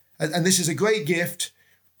together. And this is a great gift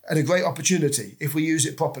and a great opportunity if we use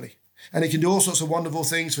it properly. And it can do all sorts of wonderful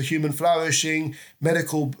things for human flourishing,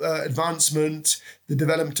 medical advancement, the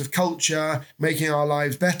development of culture, making our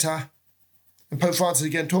lives better. And Pope Francis,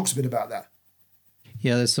 again, talks a bit about that.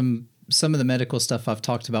 Yeah, there's some of the medical stuff I've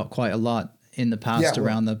talked about quite a lot in the past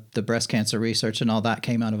around the breast cancer research, and all that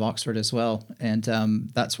came out of Oxford as well. And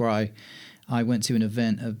that's where I went to an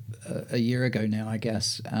event a year ago now, I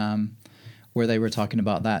guess, where they were talking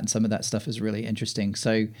about that, and some of that stuff is really interesting.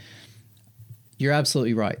 So you're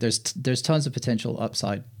absolutely right. There's tons of potential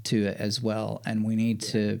upside to it as well, and we need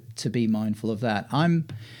to be mindful of that. I'm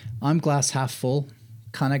glass half full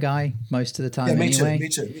kind of guy most of the time. Me anyway. Me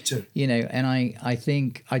too. And I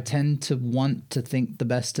think I tend to want to think the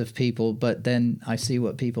best of people, but then I see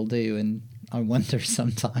what people do, and I wonder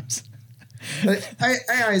sometimes. But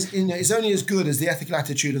AI is only as good as the ethical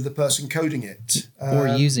attitude of the person coding it. Or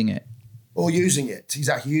using it. Or using it,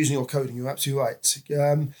 exactly, using or coding, you're absolutely right.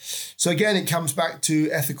 So again, it comes back to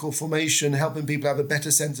ethical formation, helping people have a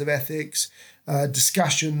better sense of ethics,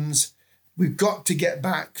 discussions. We've got to get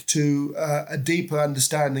back to a deeper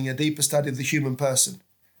understanding, a deeper study of the human person.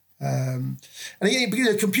 And again,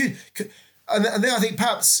 and then I think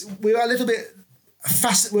perhaps we are a little bit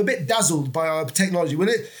we're a bit dazzled by our technology.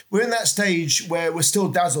 We're in that stage where we're still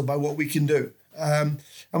dazzled by what we can do. And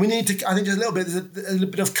we need to, I think there's a little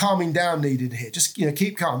bit of calming down needed here. Just,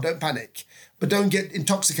 keep calm, don't panic, but don't get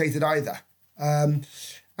intoxicated either. And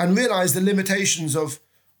realize the limitations of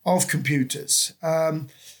computers.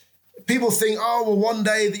 People think, one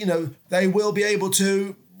day, they will be able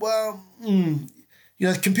to,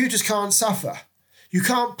 computers can't suffer. You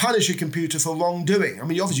can't punish a computer for wrongdoing. I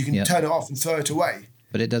mean, obviously you can turn it off and throw it away.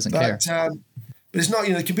 But it doesn't care. But it's not,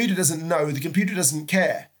 the computer doesn't know, the computer doesn't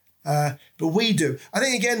care. But we do. I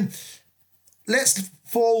think, again, let's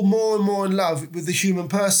fall more and more in love with the human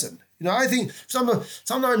person. I think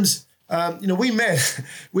sometimes, we men,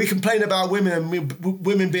 we complain about women and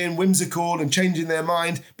women being whimsical and changing their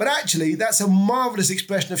mind. But actually, that's a marvelous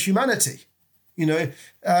expression of humanity.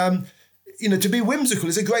 To be whimsical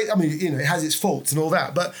is a great, it has its faults and all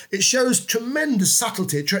that, but it shows tremendous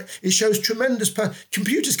subtlety. It shows tremendous,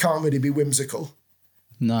 computers can't really be whimsical.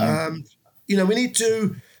 No. We need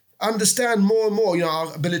to understand more and more,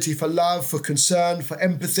 our ability for love, for concern, for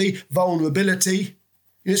empathy, vulnerability.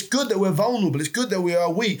 It's good that we're vulnerable. It's good that we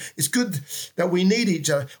are weak. It's good that we need each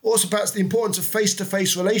other. Also, perhaps the importance of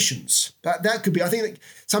face-to-face relations. That could be, I think,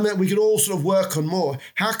 something that we could all sort of work on more.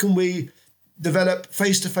 How can we develop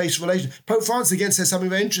face-to-face relations? Pope Francis again says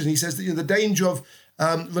something very interesting. He says that the danger of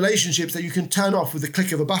relationships that you can turn off with the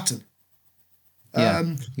click of a button.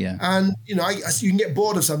 And you can get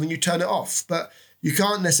bored of something, you turn it off, but you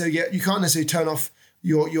can't necessarily turn off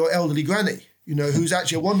your elderly granny, who's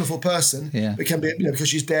actually a wonderful person, but can be, because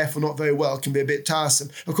she's deaf or not very well, can be a bit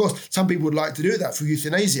tiresome. Of course, some people would like to do that for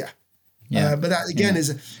euthanasia. But that again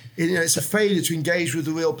is it's a failure to engage with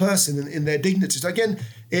the real person in their dignity. So again,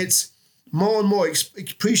 it's more and more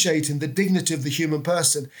appreciating the dignity of the human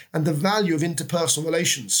person and the value of interpersonal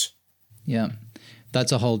relations. Yeah,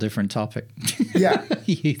 that's a whole different topic. Yeah,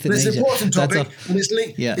 it's an important topic, and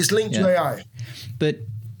it's linked to AI. But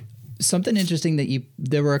something interesting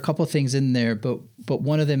there were a couple of things in there, but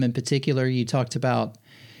one of them in particular, you talked about,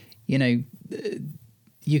 you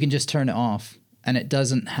can just turn it off, and it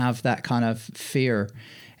doesn't have that kind of fear.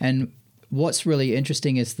 And what's really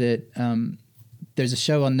interesting is that there's a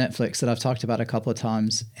show on Netflix that I've talked about a couple of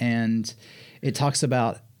times, and it talks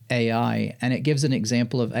about AI, and it gives an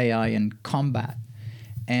example of AI in combat.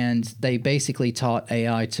 And they basically taught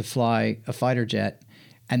AI to fly a fighter jet,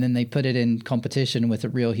 and then they put it in competition with a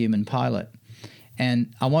real human pilot.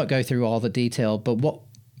 And I won't go through all the detail, but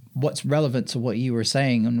what's relevant to what you were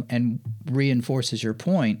saying and reinforces your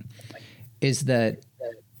point is that,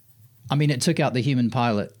 it took out the human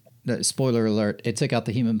pilot. Spoiler alert, it took out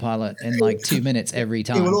the human pilot in like 2 minutes every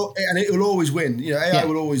time. It will always win. AI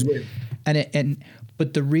will always win.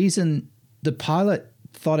 But the reason the pilot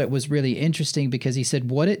thought it was really interesting, because he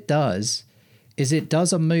said what it does is it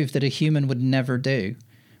does a move that a human would never do,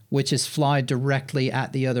 which is fly directly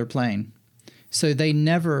at the other plane. So they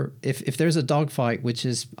never, if there's a dogfight, which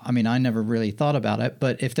is, I never really thought about it,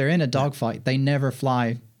 but if they're in a dogfight, they never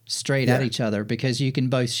fly straight at each other, because you can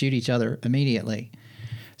both shoot each other immediately.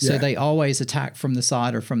 So they always attack from the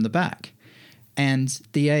side or from the back. And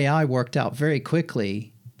the AI worked out very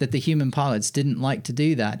quickly that the human pilots didn't like to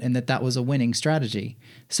do that, and that was a winning strategy.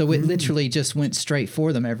 So it literally just went straight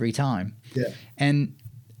for them every time. Yeah. And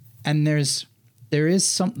there is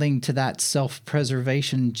something to that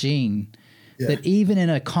self-preservation gene that even in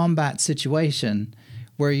a combat situation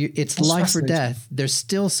where it's life or death, there's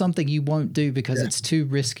still something you won't do because it's too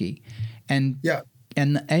risky. And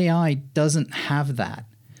the AI doesn't have that.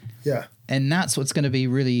 Yeah. And that's what's going to be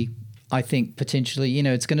really, I think, potentially,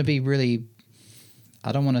 it's going to be really,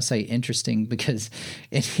 I don't want to say interesting, because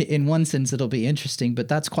in one sense it'll be interesting, but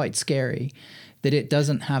that's quite scary that it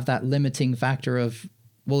doesn't have that limiting factor of,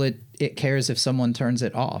 it cares if someone turns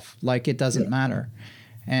it off. Like, it doesn't matter.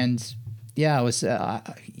 And I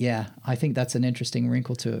think that's an interesting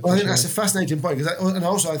wrinkle to it. Well, I think that's a fascinating point, and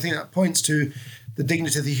also I think that points to the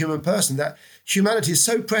dignity of the human person, that humanity is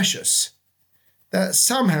so precious that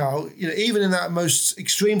somehow, even in that most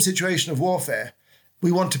extreme situation of warfare,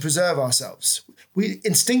 we want to preserve ourselves. We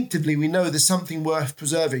instinctively know there's something worth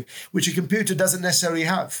preserving, which a computer doesn't necessarily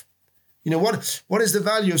have. What is the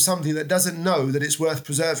value of something that doesn't know that it's worth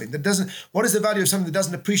preserving? What is the value of something that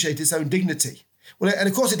doesn't appreciate its own dignity? Well, and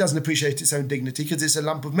of course it doesn't appreciate its own dignity, because it's a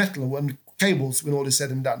lump of metal and cables when all is said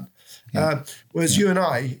and done. Whereas you and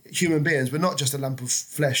I, human beings, we're not just a lump of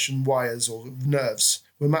flesh and wires or nerves.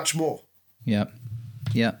 We're much more. Yeah.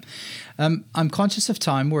 Yeah. I'm conscious of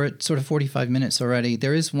time. We're at sort of 45 minutes already.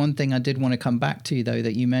 There is one thing I did want to come back to, though,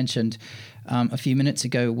 that you mentioned. a few minutes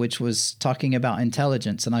ago, which was talking about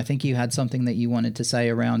intelligence. And I think you had something that you wanted to say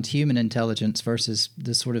around human intelligence versus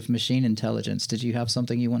the sort of machine intelligence. Did you have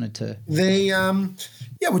something you wanted to?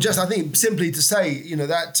 I think simply to say,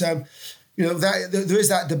 that there is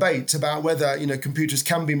that debate about whether, computers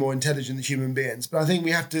can be more intelligent than human beings. But I think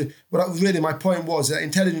we have to, my point was that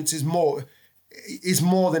intelligence is more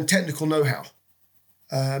than technical know-how.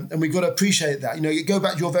 And we've got to appreciate that. You go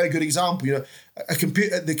back to your very good example. The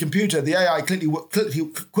AI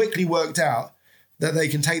quickly worked out that they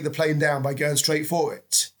can take the plane down by going straight for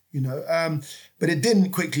it. But it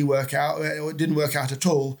didn't quickly work out, or it didn't work out at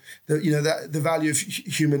all. That the value of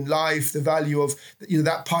human life, the value of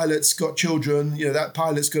that pilot's got children. That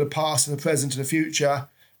pilot's got a past and a present and a future.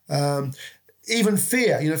 Even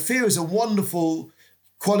fear. Fear is a wonderful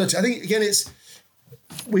quality. I think again,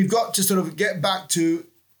 we've got to sort of get back to,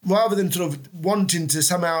 rather than sort of wanting to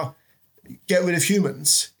somehow get rid of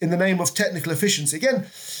humans in the name of technical efficiency. Again,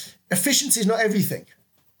 efficiency is not everything.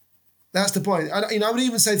 That's the point. I would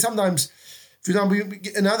even say sometimes, for example,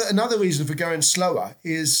 another reason for going slower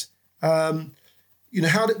is, how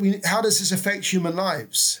does this affect human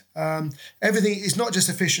lives? Everything is not just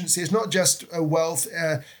efficiency. It's not just wealth,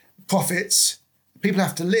 profits. People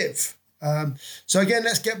have to live. So again,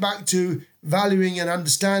 let's get back to valuing and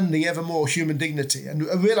understanding ever more human dignity and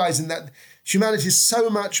realizing that humanity is so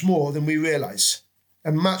much more than we realize,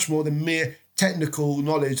 and much more than mere technical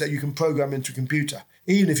knowledge that you can program into a computer,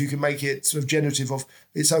 even if you can make it sort of generative of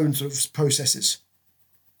its own sort of processes.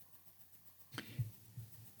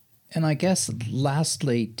 And I guess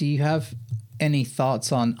lastly, do you have any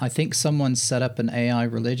thoughts on, I think someone set up an AI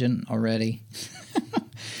religion already.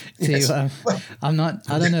 Yes. I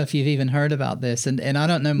don't know if you've even heard about this, and I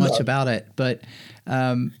don't know much about it, but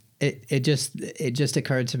it just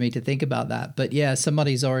occurred to me to think about that. But yeah,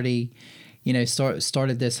 somebody's already,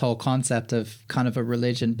 started this whole concept of kind of a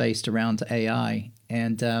religion based around AI.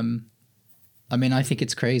 And I think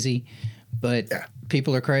it's crazy, but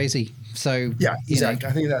people are crazy. So yeah, exactly.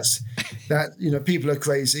 I think that's that. People are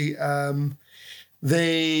crazy.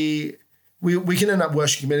 We can end up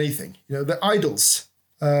worshiping anything. The idols.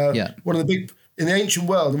 One of the big, in the ancient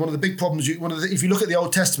world, and one of the big problems, if you look at the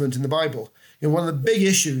Old Testament in the Bible, one of the big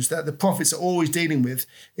issues that the prophets are always dealing with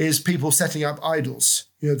is people setting up idols,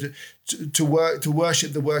 to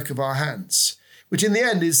worship the work of our hands, which in the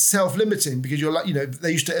end is self-limiting, because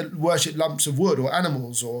they used to worship lumps of wood or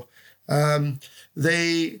animals, or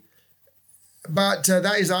we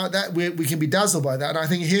can be dazzled by that. And I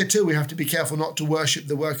think here too, we have to be careful not to worship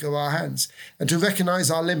the work of our hands and to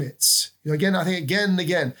recognize our limits. Again, I think again and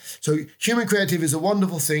again. So human creativity is a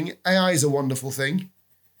wonderful thing. AI is a wonderful thing,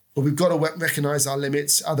 but we've got to recognize our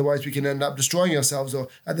limits. Otherwise we can end up destroying ourselves, or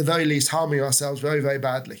at the very least harming ourselves very, very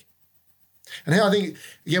badly. And here I think,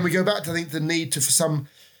 again, we go back to, the need for some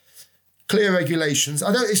clear regulations.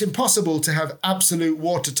 I know it's impossible to have absolute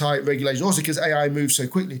watertight regulations, also because AI moves so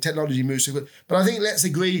quickly, technology moves so quickly. But I think let's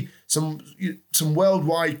agree some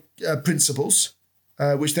worldwide principles,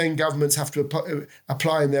 which then governments have to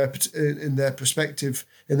apply in their respective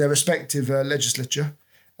legislature.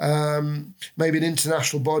 Maybe an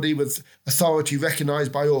international body with authority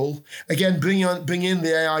recognised by all. Again, bring in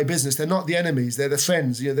the AI business. They're not the enemies; they're the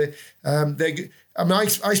friends.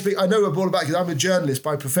 I know we're all about, because I'm a journalist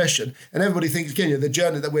by profession, and everybody thinks again, the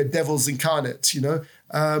journalist, that we're devils incarnate,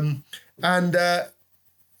 and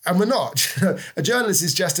we're not. A journalist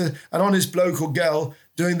is just an honest bloke or girl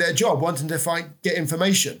doing their job, wanting to get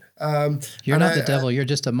information. You're not the devil; you're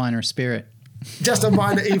just a minor spirit. Just a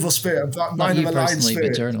minor evil spirit, minor malign spirit.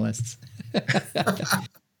 But journalists.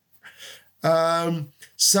 I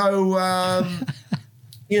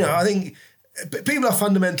think people are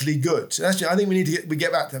fundamentally good. I think we need to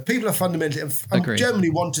get back to that. People are fundamentally and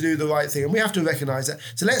generally want to do the right thing, and we have to recognise that.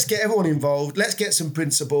 So let's get everyone involved. Let's get some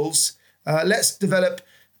principles. Let's develop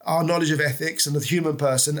our knowledge of ethics and the human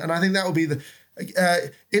person. And I think that will be the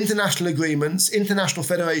international agreements, international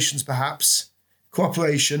federations, perhaps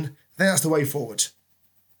cooperation. I think that's the way forward.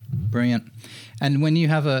 Brilliant. And when you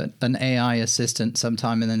have an AI assistant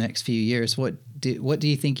sometime in the next few years, what do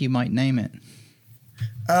you think you might name it?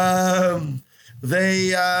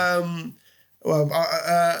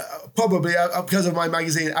 Probably because of my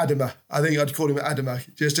magazine Adama. I think I'd call him Adama,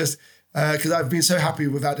 just because I've been so happy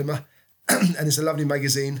with Adama, and it's a lovely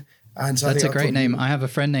magazine. And so that's a great name. I have a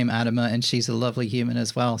friend named Adama, and she's a lovely human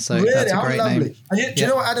as well. So really, that's a great name. And do you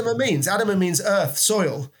know what Adama means? Adama means earth,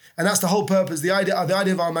 soil, and that's the whole purpose. The idea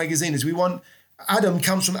of our magazine is we want Adam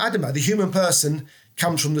comes from Adama. The human person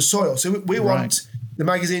comes from the soil. So we want the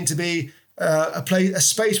magazine to be a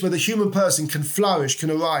space where the human person can flourish, can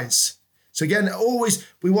arise. So again, always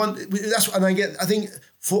I think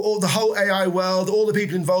for all the whole AI world, all the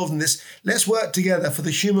people involved in this, let's work together for the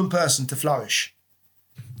human person to flourish.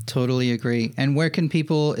 Totally agree. And where can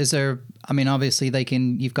people, obviously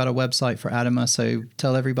you've got a website for Adama, so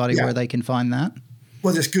tell everybody where they can find that.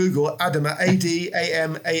 Well, just Google Adama,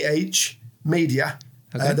 ADAMAH media.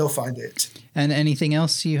 Okay. They'll find it. And anything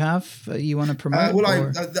else you want to promote?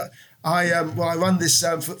 I run this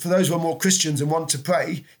for those who are more Christians and want to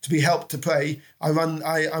pray, to be helped to pray.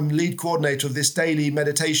 I'm lead coordinator of this daily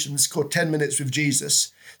meditations called 10 Minutes with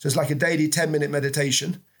Jesus. So it's like a daily 10-minute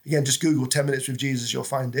meditation. Again, just Google 10 Minutes with Jesus, you'll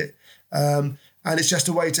find it. And it's just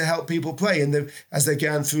a way to help people pray as they're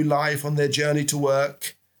going through life on their journey to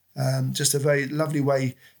work. Just a very lovely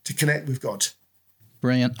way to connect with God.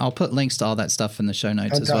 Brilliant. I'll put links to all that stuff in the show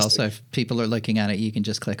notes as well. So if people are looking at it, you can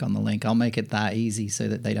just click on the link. I'll make it that easy so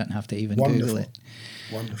that they don't have to even Google it.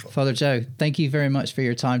 Wonderful. Father Joe, thank you very much for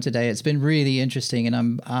your time today. It's been really interesting,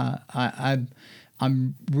 and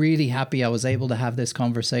I'm really happy I was able to have this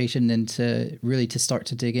conversation and to start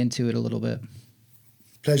to dig into it a little bit.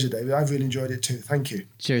 Pleasure, David. I've really enjoyed it too. Thank you.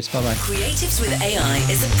 Cheers. Bye-bye. Creatives with AI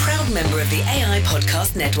is a proud member of the AI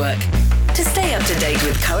Podcast Network. To stay up to date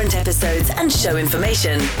with current episodes and show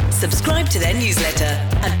information, subscribe to their newsletter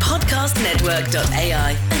at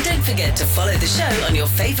podcastnetwork.ai. And don't forget to follow the show on your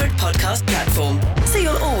favorite podcast platform, so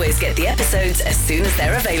you'll always get the episodes as soon as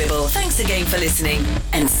they're available. Thanks again for listening,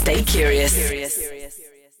 and stay curious.